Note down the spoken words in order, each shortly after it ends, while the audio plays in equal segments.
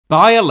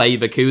Bayer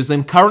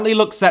Leverkusen currently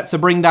looks set to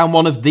bring down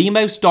one of the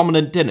most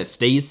dominant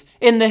dynasties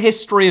in the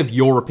history of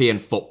European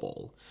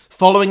football.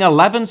 Following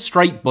 11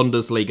 straight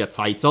Bundesliga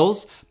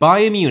titles,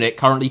 Bayern Munich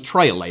currently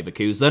trail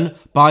Leverkusen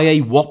by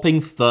a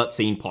whopping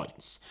 13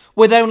 points,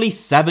 with only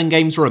 7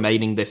 games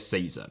remaining this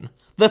season.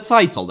 The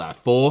title,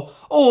 therefore,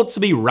 ought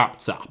to be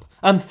wrapped up,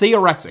 and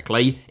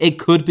theoretically, it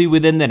could be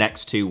within the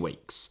next 2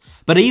 weeks.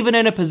 But even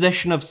in a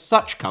position of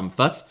such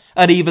comfort,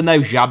 and even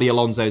though Xabi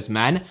Alonso's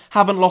men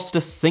haven't lost a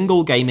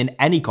single game in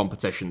any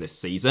competition this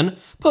season,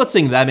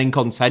 putting them in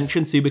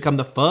contention to become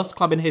the first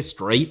club in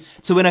history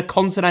to win a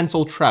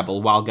continental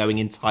treble while going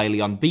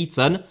entirely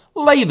unbeaten,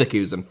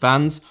 Leverkusen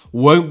fans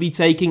won't be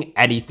taking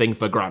anything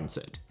for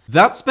granted.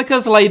 That's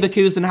because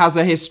Leverkusen has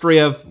a history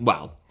of,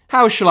 well,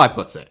 how shall I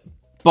put it?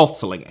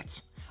 Bottling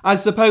it. I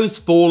suppose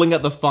falling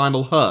at the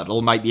final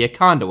hurdle might be a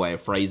kinder way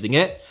of phrasing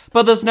it,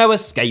 but there's no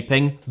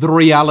escaping the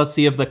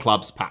reality of the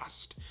club's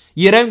past.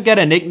 You don't get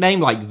a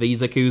nickname like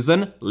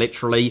Weserkusen,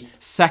 literally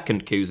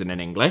second Kusen in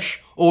English,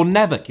 or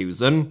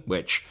Neverkusen,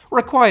 which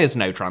requires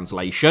no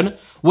translation,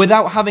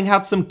 without having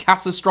had some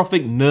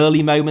catastrophic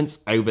gnarly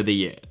moments over the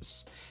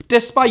years.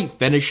 Despite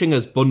finishing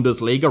as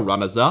Bundesliga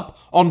runners-up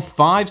on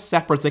 5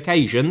 separate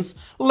occasions,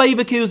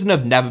 Leverkusen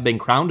have never been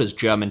crowned as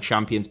German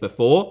champions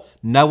before.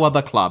 No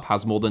other club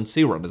has more than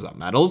 2 runners-up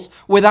medals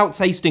without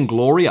tasting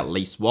glory at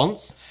least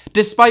once.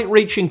 Despite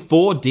reaching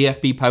 4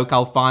 DFB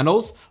Pokal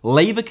finals,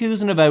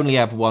 Leverkusen have only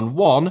ever won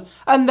 1,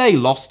 and they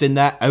lost in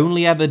their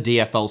only ever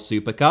DFL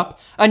Super Cup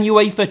and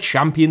UEFA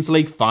Champions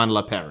League final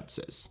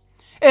appearances.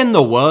 In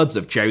the words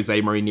of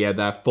Jose Mourinho,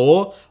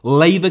 therefore,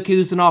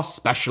 Leverkusen are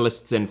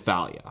specialists in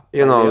failure.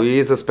 You know, he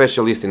is a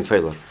specialist in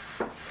failure.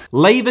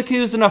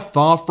 Leverkusen are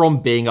far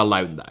from being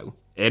alone, though.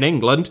 In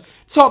England,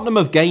 Tottenham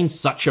have gained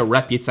such a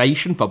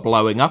reputation for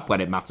blowing up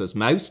when it matters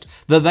most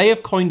that they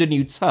have coined a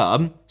new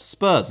term,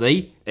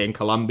 Spursy. In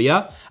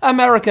Colombia,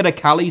 America de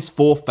Cali's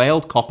 4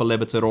 failed Copa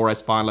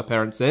Libertadores final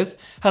appearances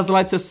has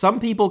led to some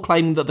people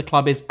claiming that the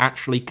club is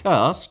actually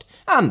cursed,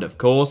 and of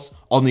course,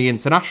 on the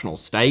international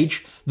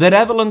stage, the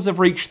Netherlands have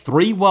reached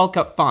 3 World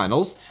Cup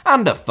finals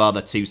and a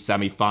further 2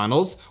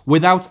 semi-finals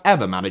without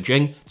ever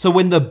managing to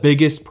win the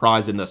biggest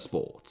prize in the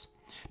sport.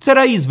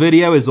 Today's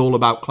video is all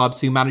about clubs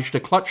who managed a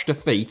clutch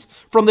defeat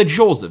from the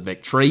jaws of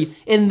victory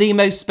in the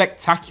most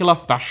spectacular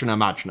fashion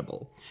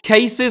imaginable.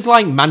 Cases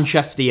like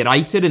Manchester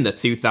United in the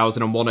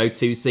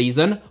 2001-02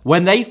 season,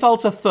 when they fell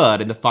to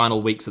 3rd in the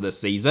final weeks of the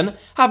season,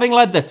 having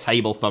led the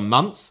table for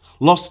months,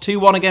 lost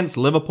 2-1 against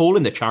Liverpool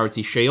in the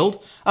Charity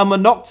Shield, and were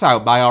knocked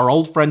out by our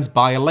old friends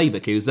Bayer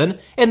Leverkusen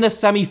in the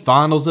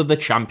semi-finals of the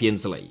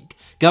Champions League.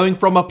 Going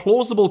from a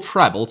plausible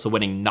treble to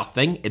winning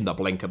nothing in the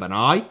blink of an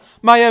eye,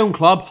 my own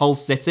club, Hull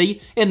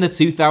City, in the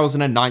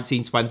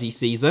 2019-20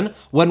 season,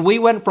 when we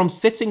went from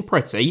sitting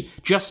pretty,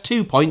 just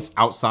 2 points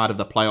outside of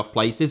the playoff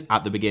places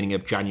at the beginning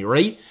of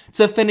January,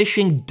 to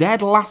finishing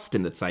dead last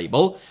in the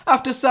table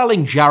after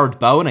selling Jared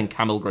Bowen and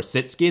Kamil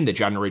Grosicki in the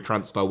January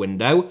transfer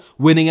window,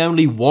 winning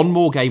only 1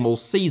 more game all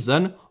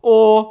season,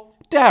 or,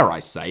 dare I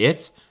say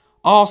it,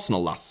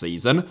 Arsenal last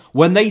season,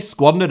 when they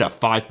squandered a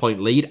 5-point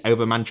lead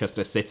over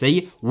Manchester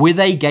City, with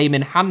a game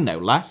in hand no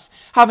less,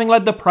 having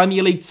led the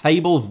Premier League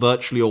table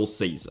virtually all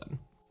season.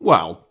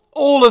 Well,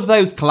 all of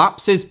those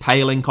collapses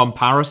pale in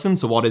comparison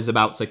to what is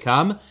about to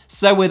come,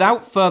 so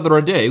without further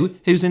ado,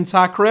 whose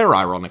entire career,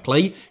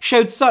 ironically,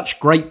 showed such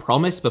great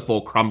promise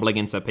before crumbling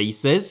into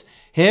pieces,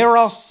 here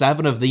are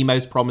 7 of the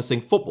most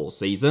promising football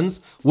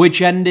seasons,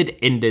 which ended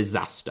in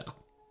disaster.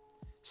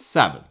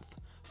 7th.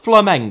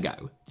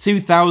 Flamengo,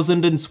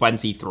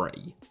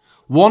 2023.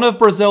 One of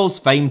Brazil's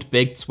famed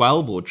Big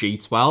 12 or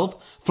G12,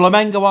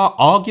 Flamengo are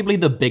arguably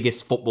the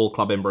biggest football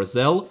club in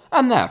Brazil,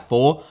 and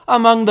therefore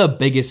among the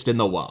biggest in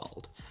the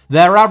world.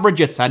 Their average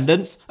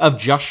attendance of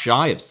just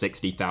shy of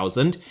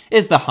 60,000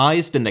 is the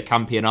highest in the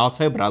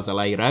Campeonato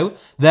Brasileiro.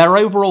 Their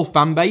overall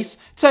fan base,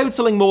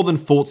 totaling more than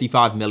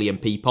 45 million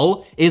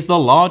people, is the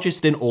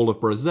largest in all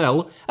of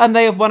Brazil, and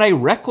they have won a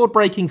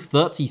record-breaking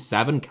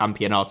 37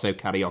 Campeonato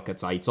Carioca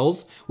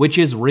titles, which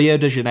is Rio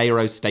de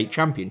Janeiro's state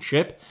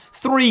championship,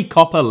 3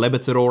 Copa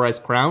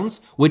Libertadores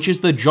crowns, which is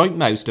the joint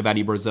most of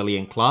any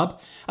Brazilian club,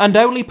 and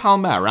only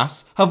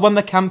Palmeiras have won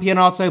the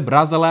Campeonato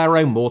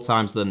Brasileiro more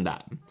times than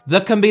them.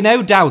 There can be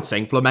no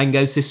doubting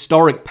Flamengo's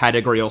historic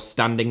pedigree or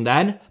standing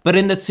then, but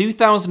in the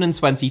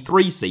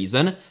 2023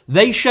 season,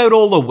 they showed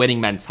all the winning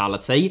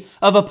mentality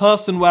of a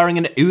person wearing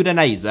an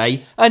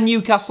Udinese and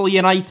Newcastle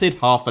United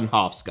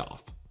half-and-half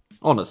scarf.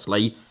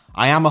 Honestly,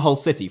 I am a Hull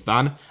City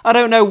fan. I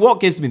don't know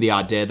what gives me the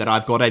idea that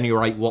I've got any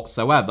right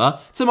whatsoever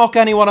to mock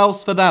anyone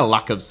else for their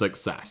lack of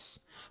success.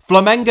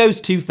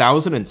 Flamengo's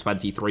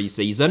 2023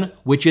 season,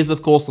 which is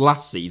of course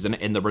last season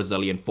in the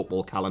Brazilian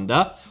football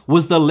calendar,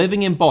 was the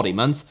living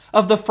embodiment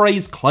of the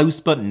phrase close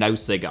but no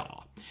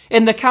cigar.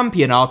 In the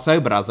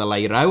Campeonato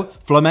Brasileiro,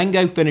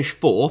 Flamengo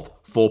finished 4th,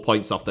 4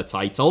 points off the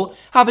title,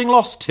 having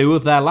lost 2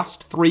 of their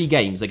last 3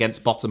 games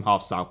against bottom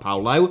half Sao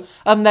Paulo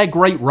and their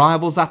great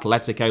rivals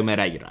Atlético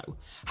Mineiro.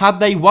 Had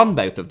they won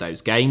both of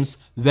those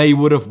games, they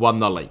would have won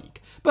the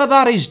league. But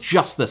that is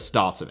just the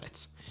start of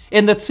it.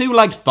 In the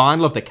two-legged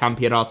final of the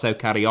Campeonato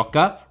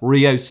Carioca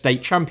Rio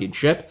State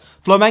Championship,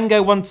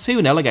 Flamengo won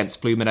 2-0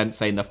 against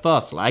Fluminense in the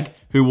first leg,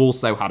 who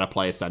also had a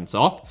player sent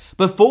off,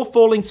 before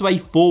falling to a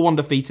 4-1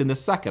 defeat in the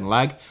second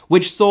leg,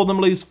 which saw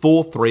them lose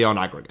 4-3 on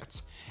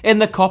aggregate. In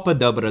the Copa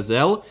do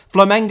Brasil,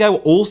 Flamengo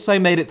also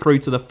made it through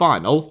to the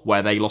final,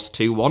 where they lost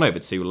 2-1 over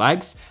 2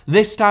 legs,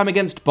 this time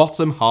against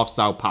bottom half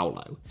Sao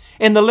Paulo.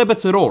 In the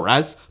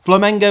Libertadores,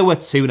 Flamengo were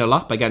 2-0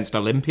 up against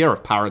Olimpia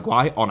of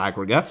Paraguay on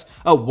aggregate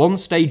at one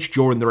stage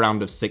during the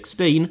round of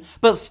 16,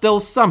 but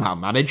still somehow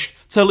managed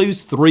to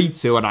lose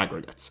 3-2 on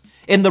aggregate.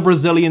 In the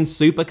Brazilian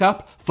Super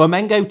Cup,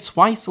 Flamengo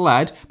twice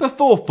led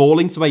before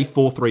falling to a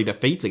 4-3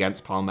 defeat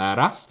against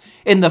Palmeiras.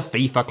 In the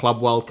FIFA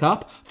Club World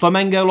Cup,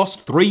 Flamengo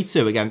lost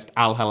 3-2 against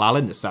Al Hilal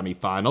in the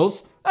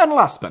semi-finals. And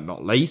last but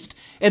not least,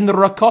 in the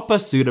Recopa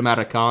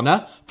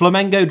Sudamericana,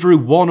 Flamengo drew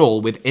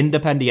 1-1 with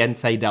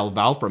Independiente del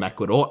Valle from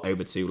Ecuador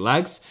over 2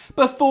 legs,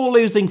 before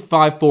losing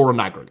 5-4 on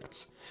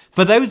aggregate.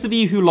 For those of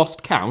you who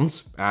lost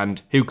count,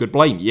 and who could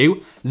blame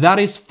you, that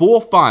is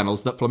 4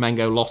 finals that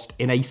Flamengo lost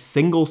in a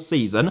single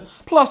season,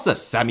 plus a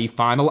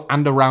semi-final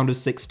and a round of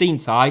 16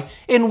 tie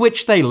in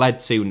which they led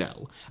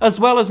 2-0, as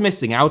well as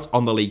missing out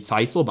on the league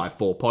title by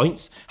 4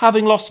 points,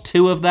 having lost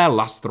 2 of their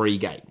last 3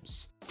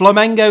 games.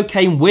 Flamengo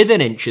came within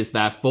inches,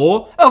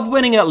 therefore, of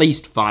winning at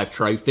least 5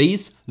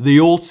 trophies, the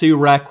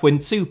all-too-rare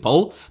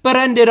quintuple, but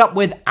ended up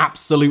with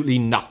absolutely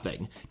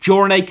nothing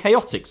during a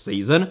chaotic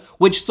season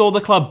which saw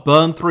the club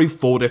burn through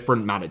 4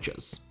 different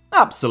managers.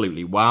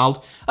 Absolutely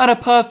wild, and a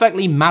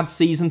perfectly mad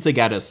season to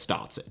get us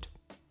started.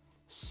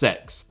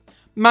 6th.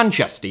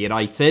 Manchester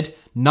United,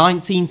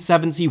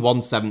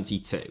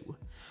 1971-72.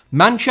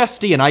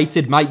 Manchester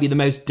United might be the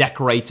most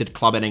decorated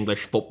club in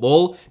English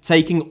football,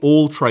 taking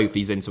all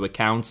trophies into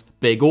account,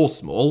 big or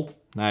small.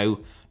 No,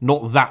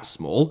 not that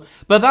small,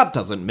 but that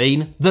doesn't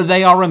mean that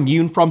they are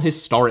immune from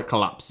historic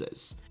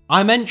collapses.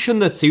 I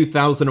mentioned the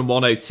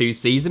 2001-02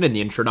 season in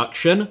the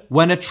introduction,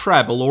 when a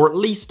treble or at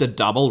least a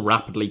double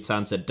rapidly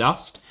turned to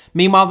dust.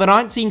 Meanwhile, the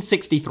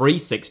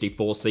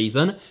 1963-64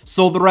 season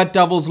saw the Red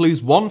Devils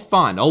lose 1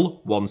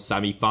 final, 1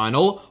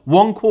 semi-final,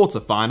 1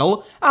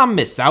 quarter-final, and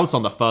miss out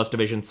on the First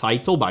Division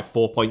title by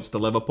 4 points to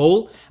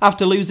Liverpool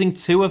after losing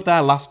 2 of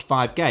their last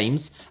 5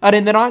 games, and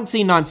in the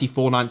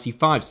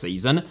 1994-95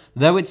 season,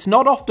 though it's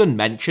not often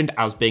mentioned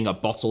as being a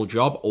bottle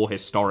job or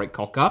historic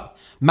cock-up,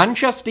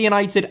 Manchester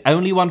United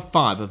only won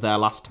 5 of their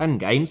last 10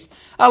 games,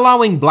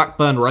 allowing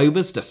Blackburn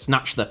Rovers to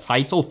snatch the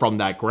title from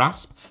their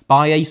grasp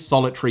by a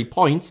solitary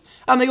point,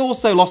 and they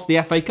also lost the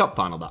FA Cup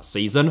final that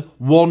season,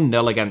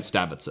 1-0 against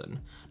Everton.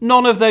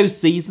 None of those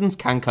seasons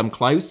can come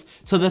close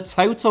to the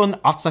total and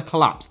utter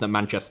collapse that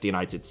Manchester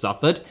United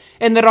suffered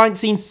in the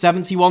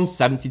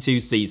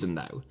 1971-72 season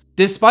though.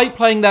 Despite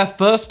playing their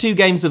first 2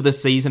 games of the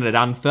season at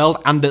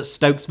Anfield and at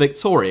Stoke's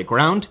Victoria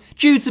ground,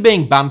 due to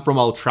being banned from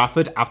Old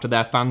Trafford after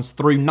their fans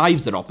threw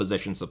knives at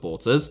opposition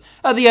supporters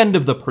at the end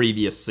of the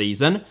previous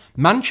season,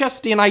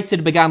 Manchester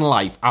United began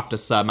life after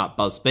Sir Matt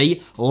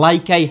Busby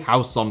like a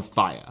house on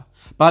fire.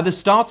 By the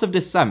start of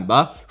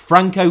December,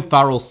 Franco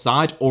Farrell's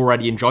side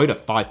already enjoyed a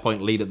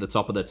 5-point lead at the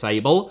top of the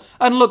table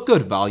and looked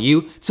good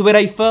value to win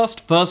a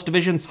First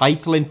Division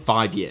title in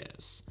 5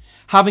 years.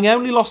 Having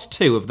only lost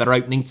 2 of their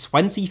opening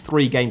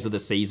 23 games of the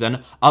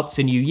season up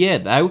to New Year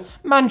though,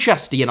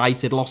 Manchester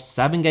United lost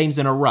 7 games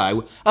in a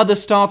row at the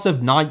start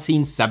of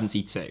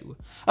 1972.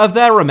 Of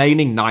their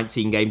remaining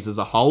 19 games as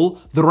a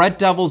whole, the Red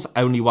Devils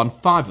only won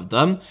 5 of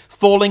them,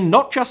 falling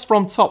not just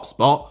from top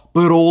spot,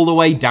 but all the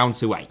way down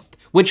to 8th,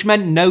 which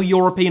meant no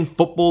European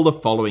football the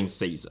following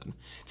season.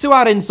 To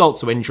add insult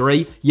to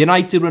injury,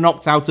 United were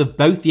knocked out of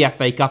both the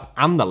FA Cup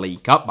and the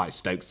League Cup by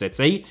Stoke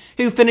City,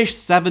 who finished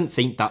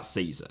 17th that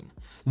season.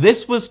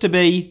 This was to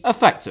be,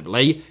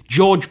 effectively,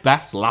 George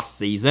Best's last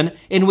season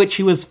in which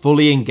he was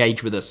fully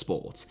engaged with the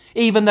sport,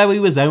 even though he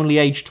was only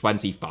aged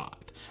 25,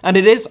 and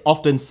it is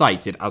often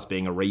cited as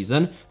being a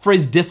reason for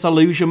his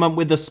disillusionment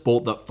with the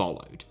sport that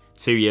followed.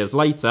 2 years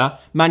later,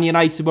 Man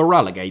United were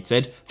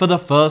relegated for the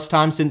first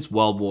time since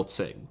World War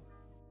II.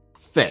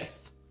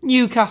 5th.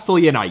 Newcastle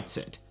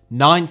United,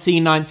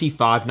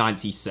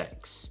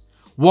 1995-96.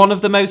 One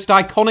of the most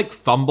iconic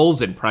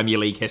fumbles in Premier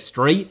League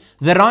history,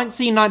 the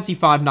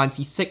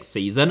 1995-96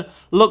 season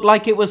looked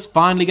like it was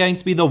finally going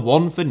to be the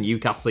one for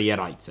Newcastle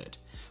United.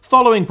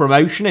 Following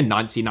promotion in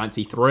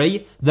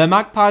 1993, the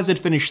Magpies had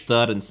finished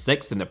 3rd and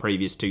 6th in the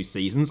previous 2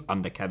 seasons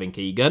under Kevin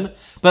Keegan,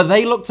 but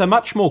they looked a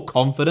much more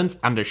confident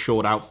and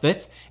assured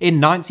outfit in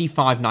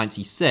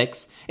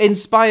 95-96,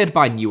 inspired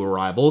by new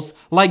arrivals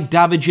like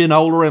David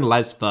Ginola and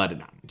Les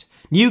Ferdinand.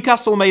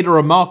 Newcastle made a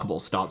remarkable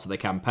start to the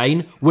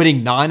campaign,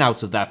 winning 9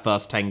 out of their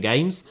first 10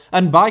 games,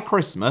 and by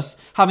Christmas,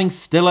 having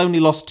still only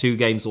lost 2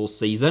 games all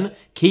season,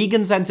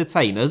 Keegan's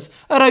entertainers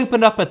had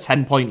opened up a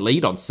 10-point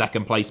lead on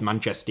second-place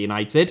Manchester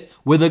United,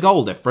 with a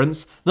goal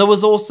difference that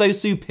was also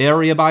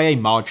superior by a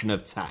margin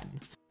of 10.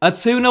 A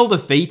 2-0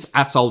 defeat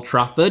at Old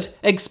Trafford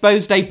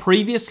exposed a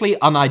previously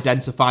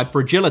unidentified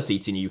fragility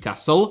to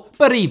Newcastle,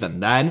 but even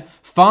then,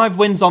 5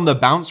 wins on the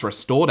bounce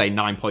restored a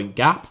 9-point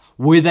gap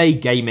with a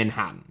game in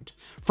hand.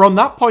 From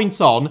that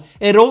point on,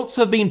 it ought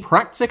to have been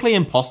practically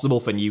impossible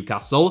for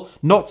Newcastle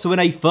not to win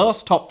a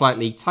first top-flight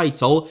league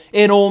title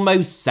in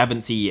almost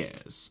 70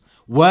 years.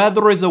 Where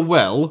there is a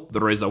will,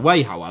 there is a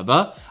way,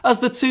 however, as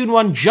the Toon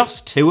won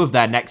just 2 of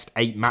their next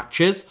 8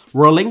 matches,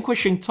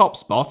 relinquishing top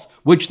spot,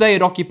 which they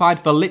had occupied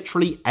for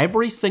literally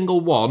every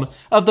single one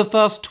of the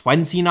first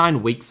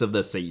 29 weeks of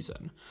the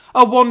season.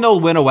 A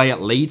 1-0 win away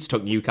at Leeds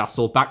took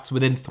Newcastle back to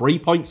within 3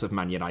 points of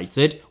Man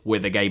United,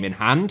 with a game in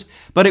hand,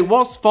 but it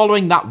was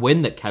following that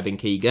win that Kevin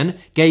Keegan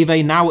gave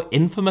a now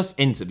infamous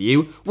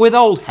interview with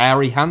old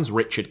hairy hands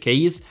Richard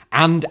Keys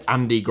and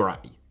Andy Gray.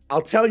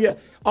 I'll tell you,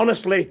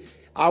 honestly,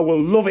 I will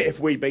love it if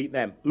we beat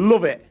them.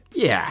 Love it.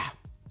 Yeah,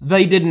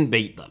 they didn't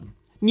beat them.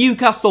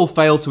 Newcastle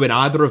failed to win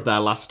either of their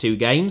last 2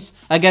 games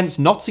against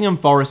Nottingham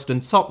Forest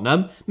and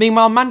Tottenham.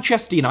 Meanwhile,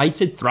 Manchester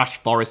United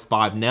thrashed Forest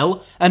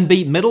 5-0 and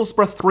beat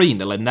Middlesbrough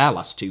 3-0 in their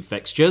last 2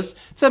 fixtures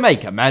to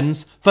make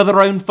amends for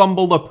their own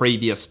fumble the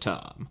previous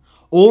term.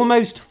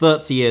 Almost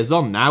 30 years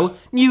on now,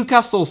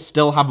 Newcastle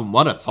still haven't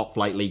won a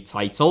top-flight league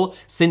title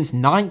since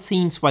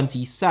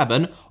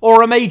 1927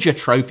 or a major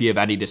trophy of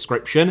any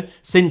description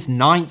since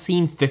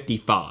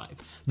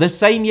 1955. The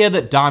same year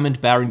that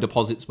diamond-bearing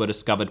deposits were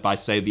discovered by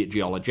Soviet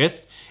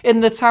geologists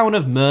in the town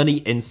of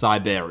Mirny in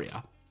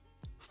Siberia.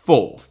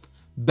 4th,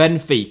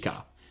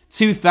 Benfica,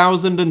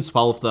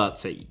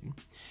 2012-13.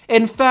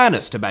 In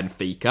fairness to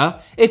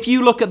Benfica, if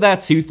you look at their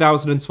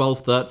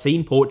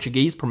 2012-13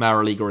 Portuguese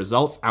Primeira Liga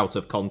results out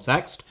of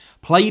context,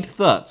 played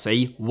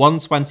 30, won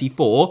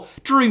 24,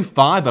 drew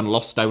 5 and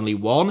lost only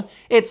 1,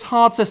 it's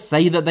hard to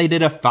say that they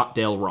did a fat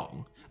deal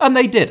wrong. And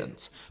they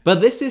didn't,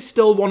 but this is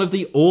still one of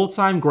the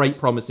all-time great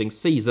promising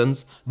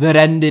seasons that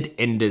ended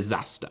in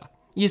disaster.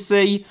 You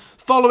see,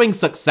 following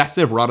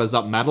successive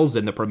runners-up medals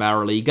in the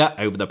Primeira Liga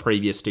over the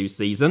previous 2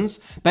 seasons,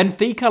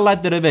 Benfica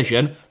led the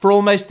division for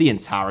almost the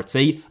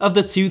entirety of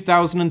the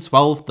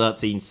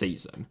 2012-13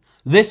 season.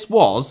 This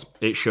was,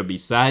 it should be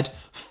said,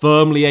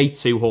 firmly a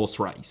 2-horse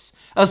race,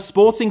 as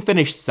Sporting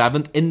finished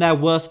 7th in their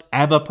worst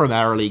ever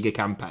Primeira Liga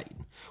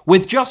campaign.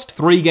 With just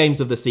 3 games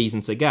of the season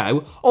to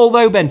go,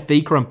 although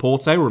Benfica and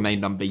Porto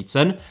remained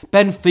unbeaten,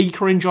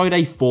 Benfica enjoyed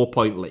a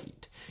 4-point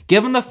lead.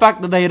 Given the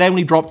fact that they had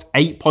only dropped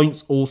 8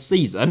 points all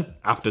season,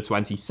 after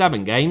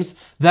 27 games,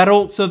 that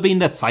ought to have been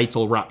the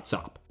title wrapped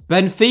up.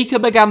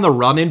 Benfica began the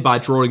run-in by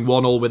drawing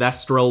 1-1 with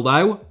Estoril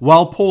though,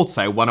 while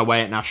Porto won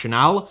away at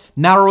Nacional,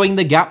 narrowing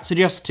the gap to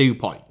just 2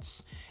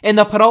 points. In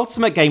the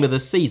penultimate game of the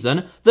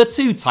season, the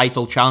 2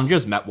 title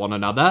challengers met one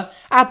another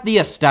at the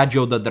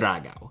Estádio do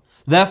Dragão.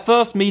 Their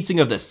first meeting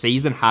of the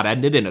season had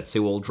ended in a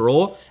 2-2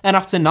 draw, and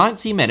after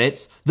 90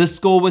 minutes, the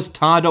score was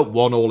tied at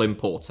 1-1 in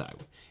Porto.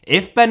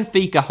 If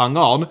Benfica hung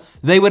on,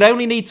 they would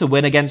only need to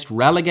win against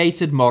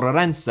relegated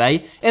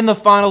Moreirense in the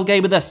final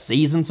game of the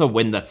season to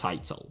win the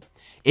title.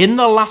 In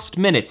the last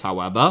minute,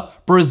 however,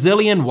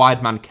 Brazilian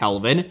wideman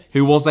Kelvin,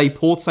 who was a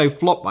Porto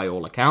flop by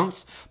all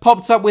accounts,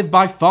 popped up with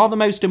by far the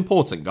most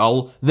important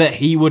goal that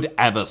he would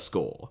ever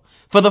score.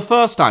 For the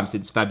first time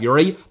since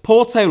February,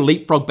 Porto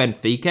leapfrogged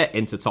Benfica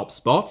into top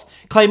spot,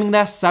 claiming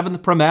their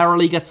 7th Primeira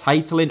Liga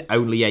title in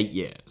only 8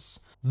 years.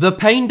 The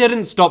pain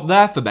didn't stop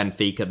there for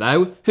Benfica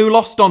though, who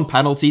lost on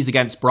penalties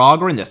against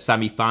Braga in the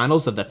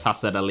semi-finals of the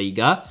Taça da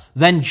Liga,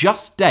 then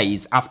just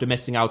days after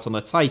missing out on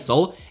the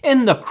title,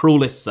 in the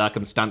cruelest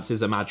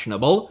circumstances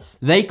imaginable,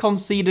 they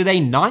conceded a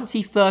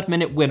 93rd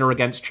minute winner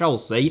against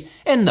Chelsea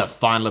in the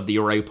final of the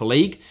Europa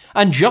League,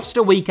 and just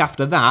a week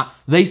after that,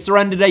 they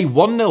surrendered a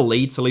 1-0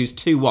 lead to lose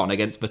 2-1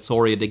 against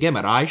Vitória de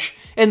Guimarães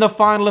in the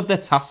final of the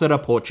Taça de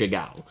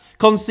Portugal,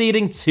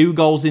 conceding 2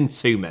 goals in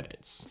 2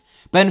 minutes.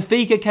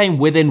 Benfica came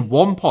within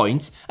 1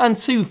 point and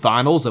 2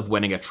 finals of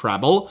winning a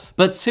treble,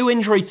 but 2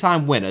 injury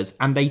time winners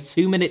and a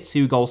 2-minute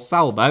 2-goal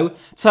salvo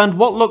turned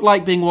what looked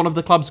like being one of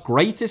the club's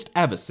greatest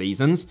ever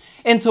seasons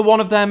into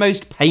one of their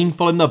most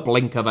painful in the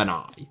blink of an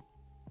eye.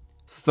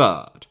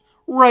 3rd,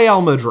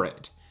 Real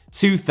Madrid,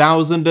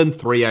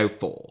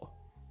 2003-04.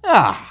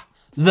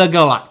 The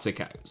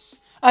Galacticos.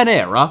 An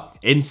era,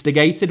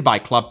 instigated by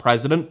club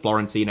president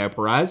Florentino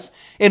Perez,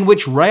 in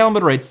which Real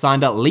Madrid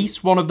signed at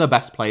least one of the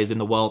best players in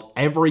the world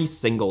every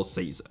single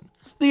season.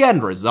 The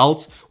end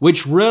result,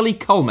 which really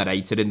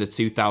culminated in the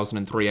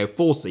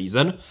 2003-04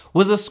 season,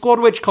 was a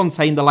squad which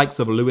contained the likes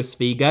of Luis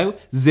Figo,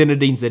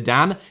 Zinedine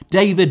Zidane,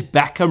 David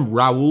Beckham,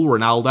 Raul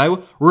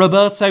Ronaldo,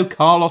 Roberto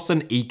Carlos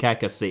and Iker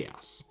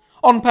Casillas.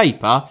 On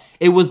paper,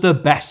 it was the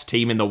best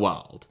team in the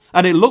world,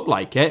 and it looked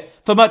like it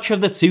for much of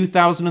the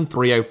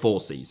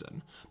 2003-04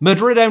 season.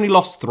 Madrid only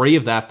lost 3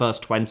 of their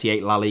first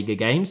 28 La Liga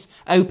games,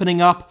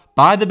 opening up,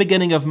 by the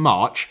beginning of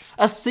March,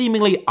 a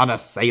seemingly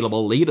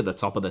unassailable lead at the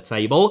top of the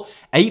table,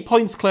 8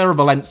 points clear of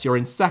Valencia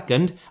in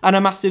 2nd, and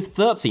a massive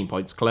 13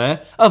 points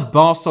clear of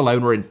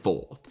Barcelona in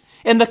 4th.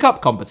 In the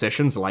cup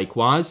competitions,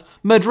 likewise,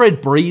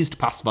 Madrid breezed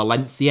past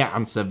Valencia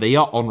and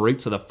Sevilla en route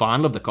to the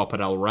final of the Copa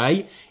del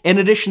Rey, in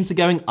addition to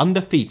going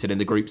undefeated in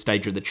the group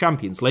stage of the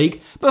Champions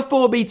League,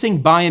 before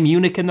beating Bayern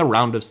Munich in the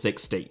round of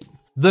 16.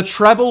 The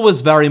treble was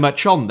very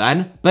much on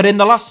then, but in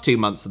the last 2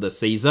 months of the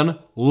season,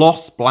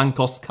 Los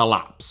Blancos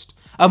collapsed.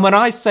 And when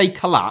I say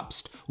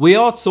collapsed, we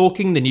are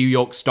talking the New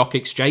York Stock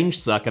Exchange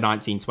circa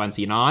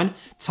 1929,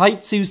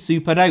 Type 2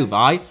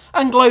 supernovae,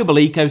 and global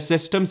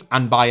ecosystems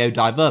and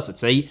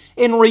biodiversity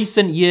in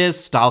recent years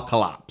style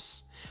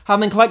collapse.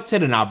 Having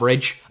collected an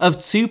average of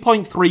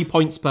 2.3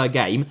 points per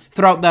game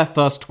throughout their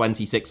first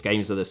 26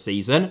 games of the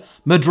season,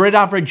 Madrid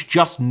averaged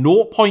just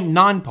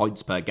 0.9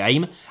 points per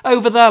game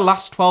over their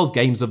last 12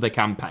 games of the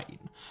campaign.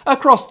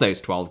 Across those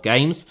 12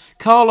 games,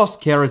 Carlos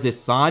Queiroz'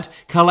 side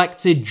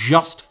collected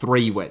just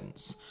 3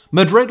 wins.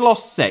 Madrid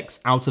lost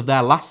 6 out of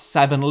their last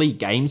 7 league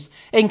games,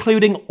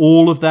 including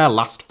all of their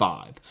last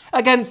 5,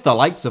 against the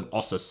likes of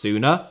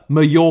Osasuna,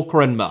 Mallorca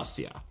and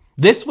Murcia.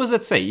 This was a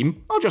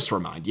team, I'll just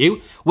remind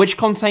you, which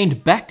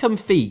contained Beckham,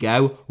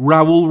 Figo,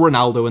 Raul,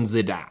 Ronaldo and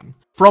Zidane.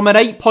 From an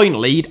 8-point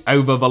lead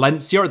over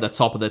Valencia at the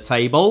top of the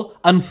table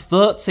and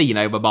 13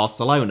 over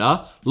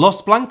Barcelona,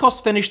 Los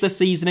Blancos finished the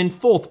season in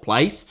 4th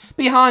place,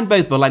 behind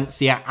both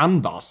Valencia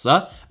and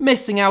Barca,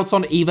 missing out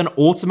on even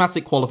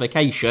automatic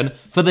qualification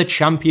for the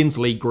Champions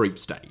League group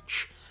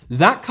stage.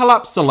 That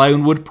collapse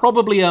alone would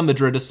probably earn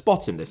Madrid a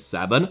spot in this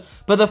 7,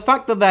 but the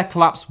fact that their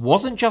collapse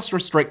wasn't just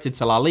restricted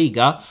to La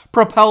Liga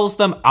propels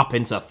them up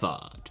into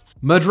 3rd.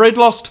 Madrid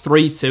lost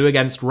 3-2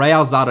 against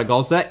Real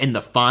Zaragoza in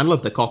the final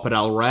of the Copa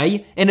del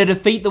Rey, in a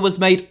defeat that was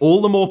made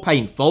all the more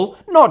painful,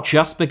 not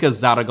just because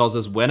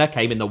Zaragoza's winner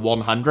came in the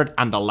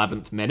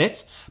 111th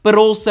minute, but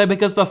also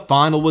because the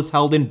final was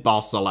held in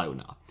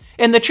Barcelona.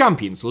 In the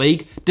Champions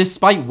League,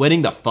 despite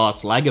winning the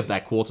first leg of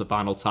their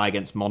quarter-final tie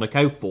against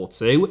Monaco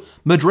 4-2,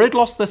 Madrid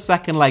lost the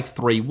second leg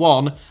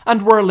 3-1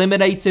 and were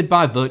eliminated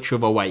by virtue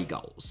of away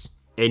goals.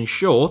 In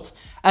short,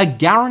 a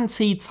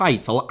guaranteed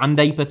title and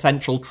a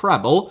potential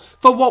treble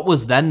for what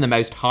was then the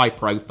most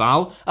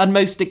high-profile and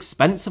most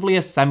expensively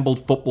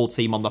assembled football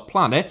team on the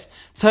planet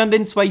turned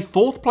into a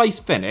 4th place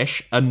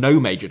finish and no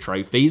major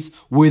trophies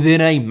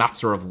within a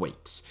matter of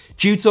weeks,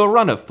 due to a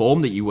run of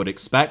form that you would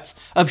expect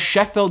of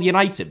Sheffield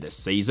United this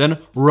season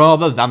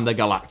rather than the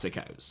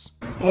Galacticos.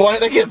 Why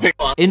did I get picked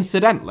on?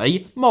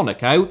 Incidentally,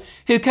 Monaco,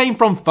 who came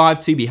from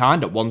 5-2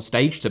 behind at one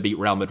stage to beat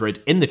Real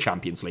Madrid in the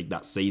Champions League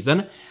that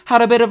season,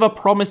 had a bit of a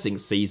promising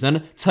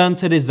season turned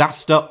to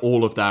disaster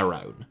all of their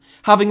own.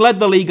 Having led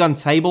the Ligue 1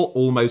 table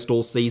almost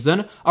all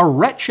season, a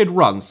wretched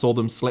run saw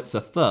them slip to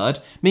 3rd,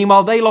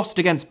 meanwhile they lost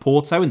against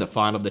Porto in the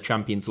final of the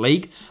Champions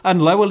League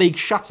and lower league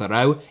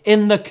Châteauroux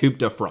in the Coupe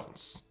de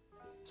France.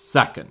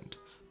 2nd,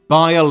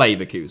 Bayer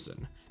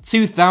Leverkusen,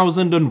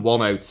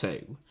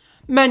 2001-02.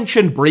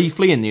 Mentioned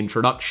briefly in the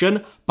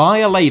introduction,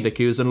 Bayer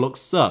Leverkusen looks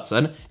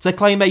certain to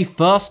claim a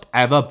first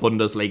ever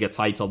Bundesliga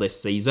title this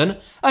season,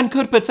 and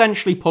could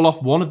potentially pull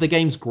off one of the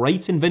game's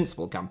great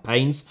invincible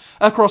campaigns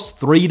across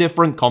 3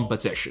 different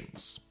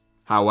competitions.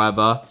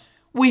 However,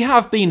 we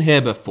have been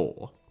here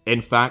before.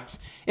 In fact,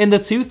 in the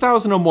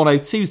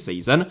 2001-02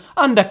 season,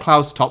 under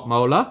Klaus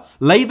Toppmöller,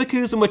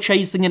 Leverkusen were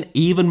chasing an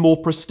even more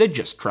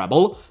prestigious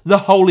treble, the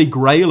holy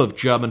grail of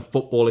German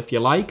football if you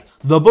like,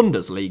 the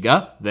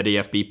Bundesliga, the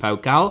DFB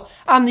Pokal,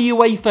 and the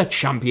UEFA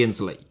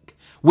Champions League.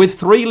 With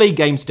 3 league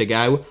games to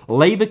go,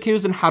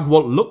 Leverkusen had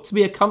what looked to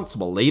be a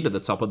comfortable lead at the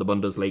top of the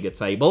Bundesliga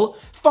table,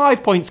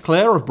 5 points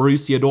clear of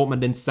Borussia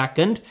Dortmund in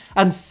 2nd,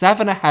 and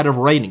 7 ahead of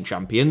reigning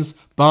champions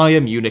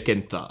Bayern Munich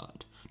in 3rd.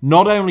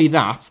 Not only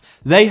that,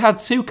 they had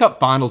 2 cup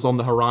finals on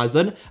the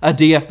horizon, a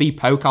DFB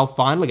Pokal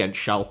final against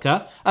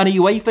Schalke, and a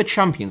UEFA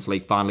Champions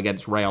League final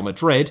against Real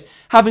Madrid,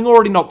 having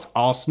already knocked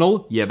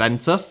Arsenal,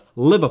 Juventus,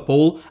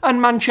 Liverpool, and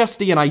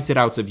Manchester United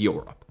out of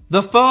Europe.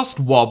 The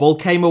first wobble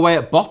came away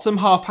at bottom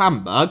half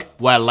Hamburg,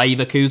 where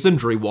Leverkusen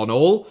drew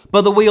 1-1,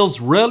 but the wheels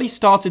really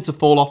started to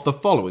fall off the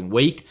following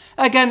week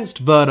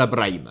against Werder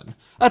Bremen.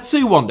 A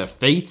 2-1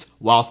 defeat,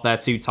 whilst their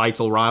 2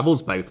 title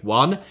rivals both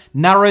won,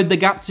 narrowed the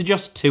gap to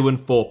just 2 and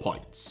 4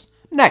 points.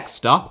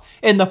 Next up,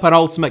 in the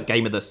penultimate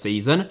game of the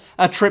season,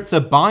 a trip to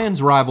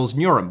Bayern's rivals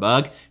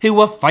Nuremberg, who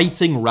were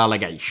fighting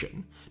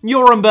relegation.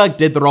 Nuremberg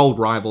did their old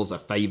rivals a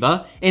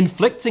favour,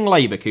 inflicting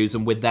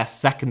Leverkusen with their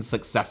 2nd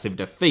successive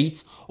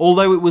defeat,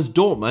 although it was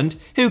Dortmund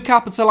who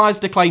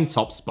capitalised to claim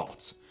top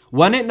spot.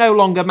 When it no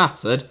longer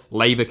mattered,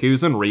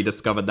 Leverkusen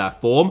rediscovered their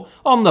form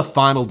on the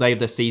final day of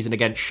the season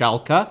against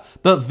Schalke,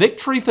 but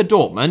victory for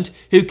Dortmund,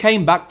 who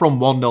came back from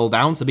 1-0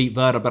 down to beat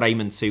Werder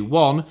Bremen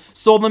 2-1,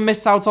 saw them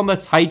miss out on the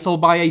title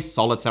by a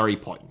solitary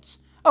point.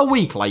 A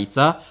week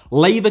later,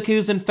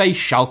 Leverkusen faced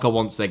Schalke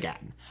once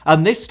again,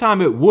 and this time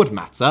it would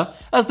matter,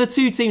 as the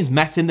 2 teams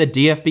met in the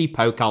DFB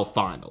Pokal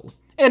final.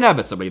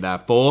 Inevitably,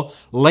 therefore,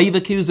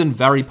 Leverkusen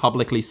very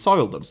publicly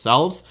soiled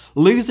themselves,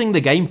 losing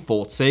the game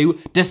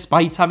 4-2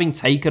 despite having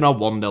taken a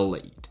 1-0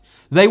 lead.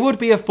 They would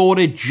be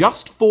afforded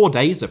just 4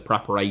 days of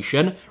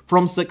preparation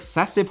from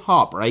successive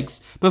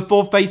heartbreaks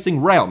before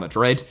facing Real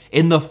Madrid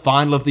in the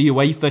final of the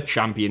UEFA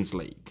Champions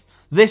League.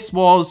 This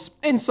was,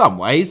 in some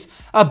ways,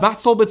 a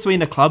battle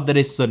between a club that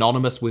is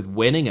synonymous with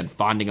winning and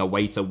finding a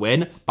way to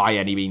win by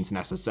any means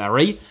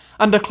necessary,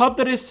 and a club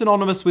that is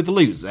synonymous with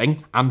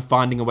losing and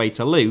finding a way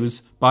to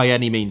lose by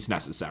any means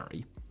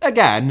necessary.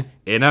 Again,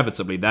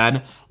 inevitably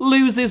then,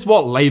 lose is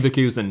what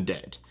Leverkusen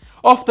did.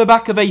 Off the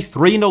back of a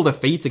 3-0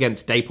 defeat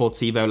against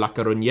Deportivo La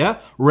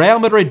Coruña, Real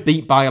Madrid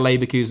beat Bayer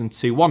Leverkusen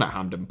 2-1 at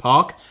Hampden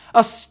Park,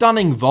 a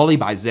stunning volley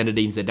by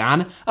Zinedine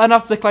Zidane,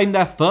 enough to claim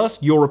their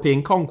first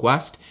European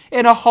conquest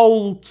in a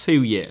whole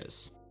 2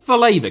 years. For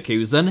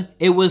Leverkusen,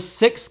 it was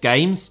 6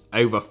 games,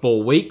 over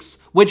 4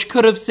 weeks, which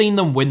could have seen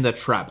them win the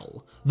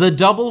treble. The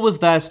double was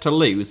theirs to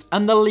lose,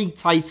 and the league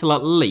title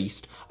at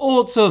least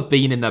ought to have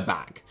been in the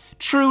bag.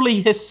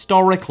 Truly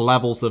historic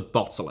levels of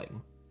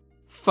bottling.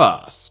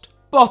 First,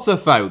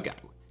 Botafogo,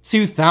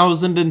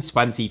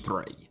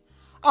 2023.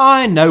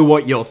 I know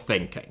what you're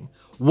thinking.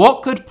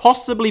 What could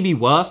possibly be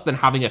worse than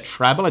having a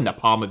treble in the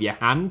palm of your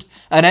hand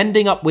and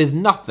ending up with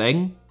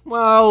nothing?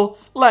 Well,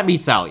 let me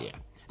tell you.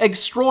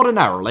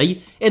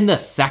 Extraordinarily, in the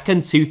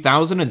second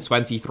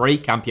 2023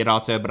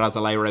 Campeonato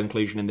Brasileiro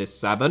inclusion in this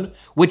 7,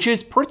 which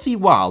is pretty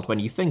wild when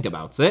you think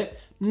about it,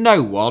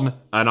 no one,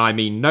 and I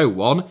mean no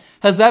one,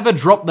 has ever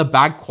dropped the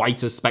bag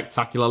quite as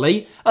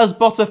spectacularly as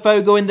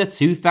Botafogo in the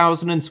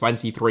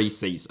 2023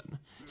 season.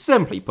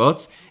 Simply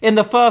put, in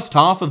the first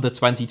half of the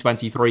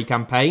 2023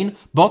 campaign,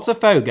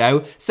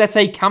 Botafogo set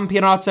a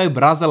Campeonato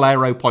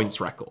Brasileiro points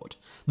record.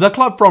 The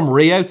club from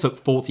Rio took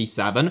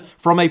 47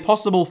 from a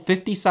possible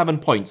 57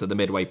 points at the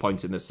midway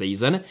point in the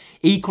season,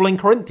 equaling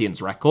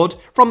Corinthians' record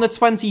from the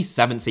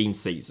 2017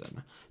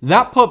 season.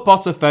 That put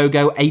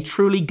Botafogo a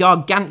truly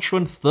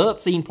gargantuan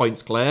 13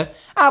 points clear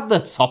at the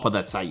top of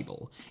the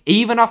table.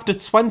 Even after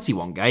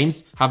 21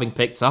 games, having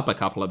picked up a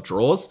couple of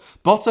draws,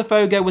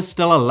 Botafogo was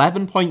still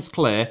 11 points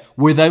clear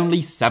with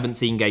only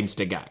 17 games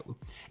to go.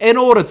 In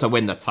order to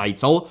win the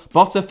title,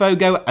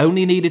 Botafogo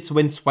only needed to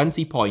win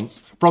 20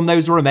 points from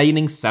those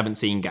remaining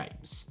 17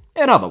 games.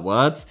 In other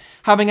words,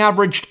 having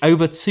averaged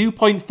over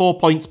 2.4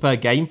 points per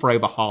game for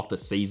over half the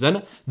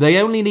season, they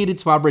only needed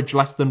to average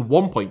less than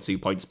 1.2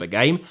 points per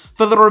game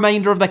for the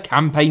remainder of the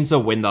campaign to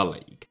win the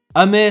league.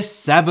 A mere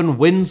 7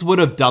 wins would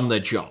have done the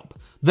job.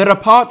 The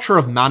departure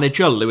of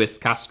manager Luis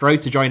Castro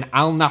to join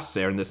Al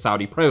Nassr in the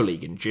Saudi Pro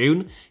League in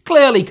June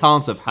clearly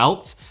can't have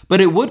helped,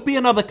 but it would be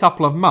another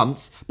couple of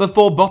months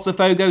before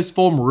Botafogo's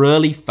form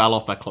really fell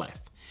off a cliff.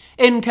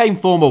 In came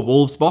former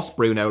Wolves boss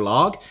Bruno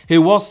Lage,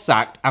 who was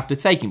sacked after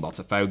taking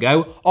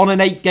Botafogo on an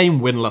 8-game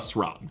winless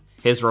run.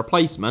 His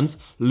replacement,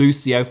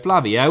 Lucio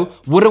Flavio,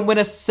 wouldn't win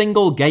a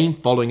single game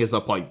following his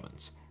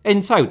appointment.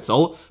 In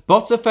total,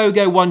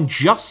 Botafogo won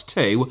just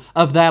 2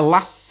 of their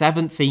last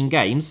 17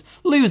 games,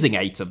 losing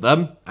 8 of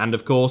them, and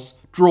of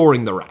course,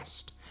 drawing the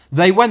rest.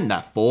 They went,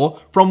 therefore,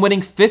 from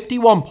winning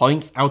 51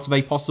 points out of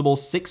a possible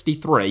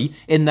 63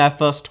 in their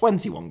first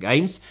 21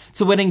 games,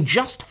 to winning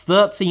just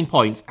 13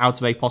 points out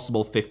of a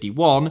possible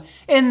 51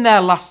 in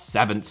their last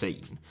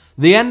 17.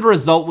 The end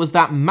result was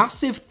that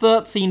massive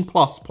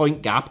 13-plus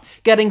point gap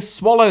getting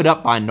swallowed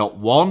up by not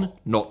 1,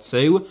 not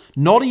 2,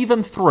 not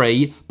even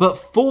 3, but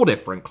 4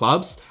 different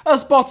clubs,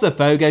 as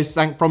Botafogo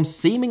sank from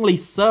seemingly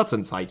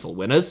certain title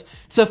winners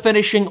to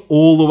finishing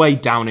all the way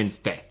down in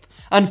 5th,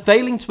 and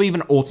failing to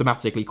even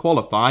automatically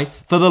qualify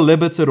for the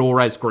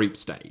Libertadores group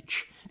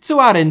stage. To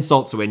add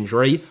insult to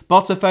injury,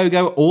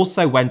 Botafogo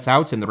also went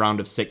out in the round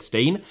of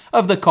 16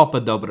 of the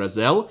Copa do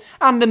Brasil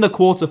and in the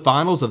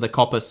quarter-finals of the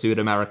Copa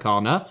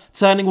Sudamericana,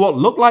 turning what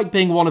looked like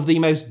being one of the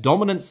most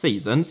dominant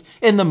seasons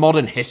in the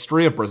modern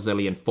history of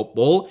Brazilian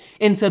football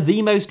into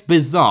the most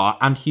bizarre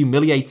and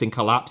humiliating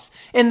collapse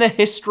in the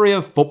history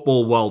of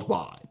football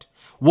worldwide.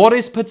 What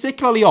is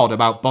particularly odd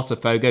about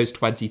Botafogo's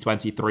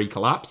 2023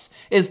 collapse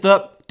is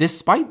that,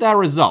 despite their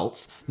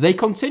results, they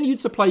continued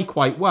to play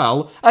quite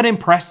well and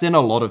impress in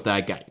a lot of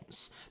their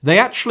games. They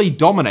actually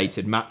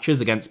dominated matches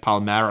against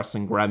Palmeiras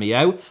and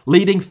Grêmio,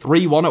 leading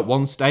 3-1 at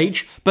one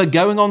stage, but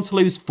going on to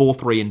lose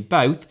 4-3 in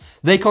both.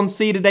 They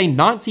conceded a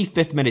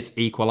 95th minute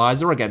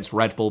equaliser against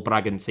Red Bull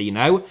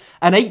Bragantino,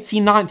 an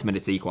 89th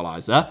minute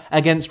equaliser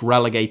against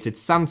relegated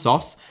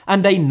Santos,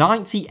 and a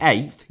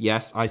 98th,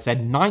 yes, I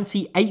said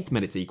 98th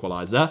minute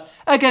equaliser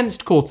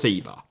against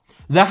Coritiba.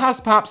 There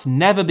has perhaps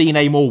never been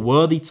a more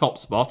worthy top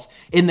spot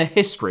in the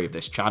history of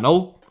this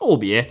channel,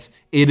 albeit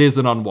it is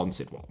an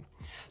unwanted one.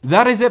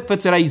 That is it for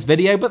today's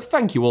video, but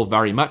thank you all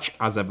very much,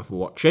 as ever, for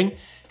watching.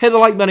 Hit the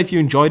like button if you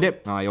enjoyed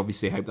it. I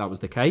obviously hope that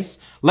was the case.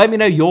 Let me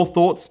know your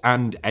thoughts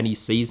and any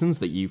seasons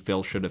that you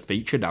feel should have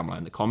featured down below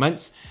in the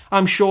comments.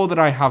 I'm sure that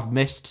I have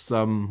missed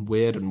some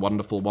weird and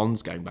wonderful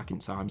ones going back in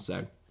time,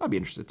 so I'd be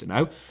interested to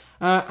know.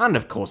 And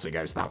of course, it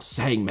goes without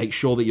saying, make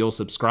sure that you're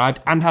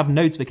subscribed and have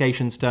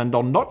notifications turned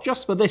on, not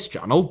just for this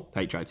channel,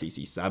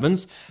 HITC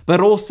Sevens,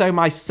 but also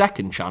my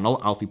second channel,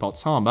 Alfie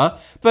Potts Harmer,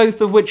 both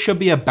of which should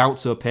be about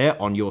to appear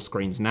on your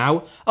screens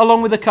now,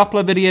 along with a couple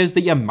of videos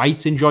that you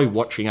might enjoy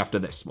watching after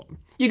this one.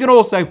 You can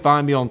also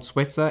find me on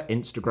Twitter,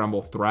 Instagram,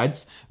 or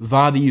Threads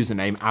via the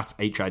username at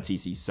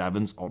HITC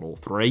Sevens on all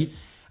 3,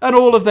 and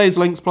all of those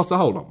links plus a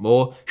whole lot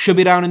more should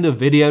be down in the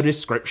video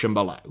description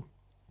below.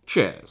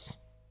 Cheers.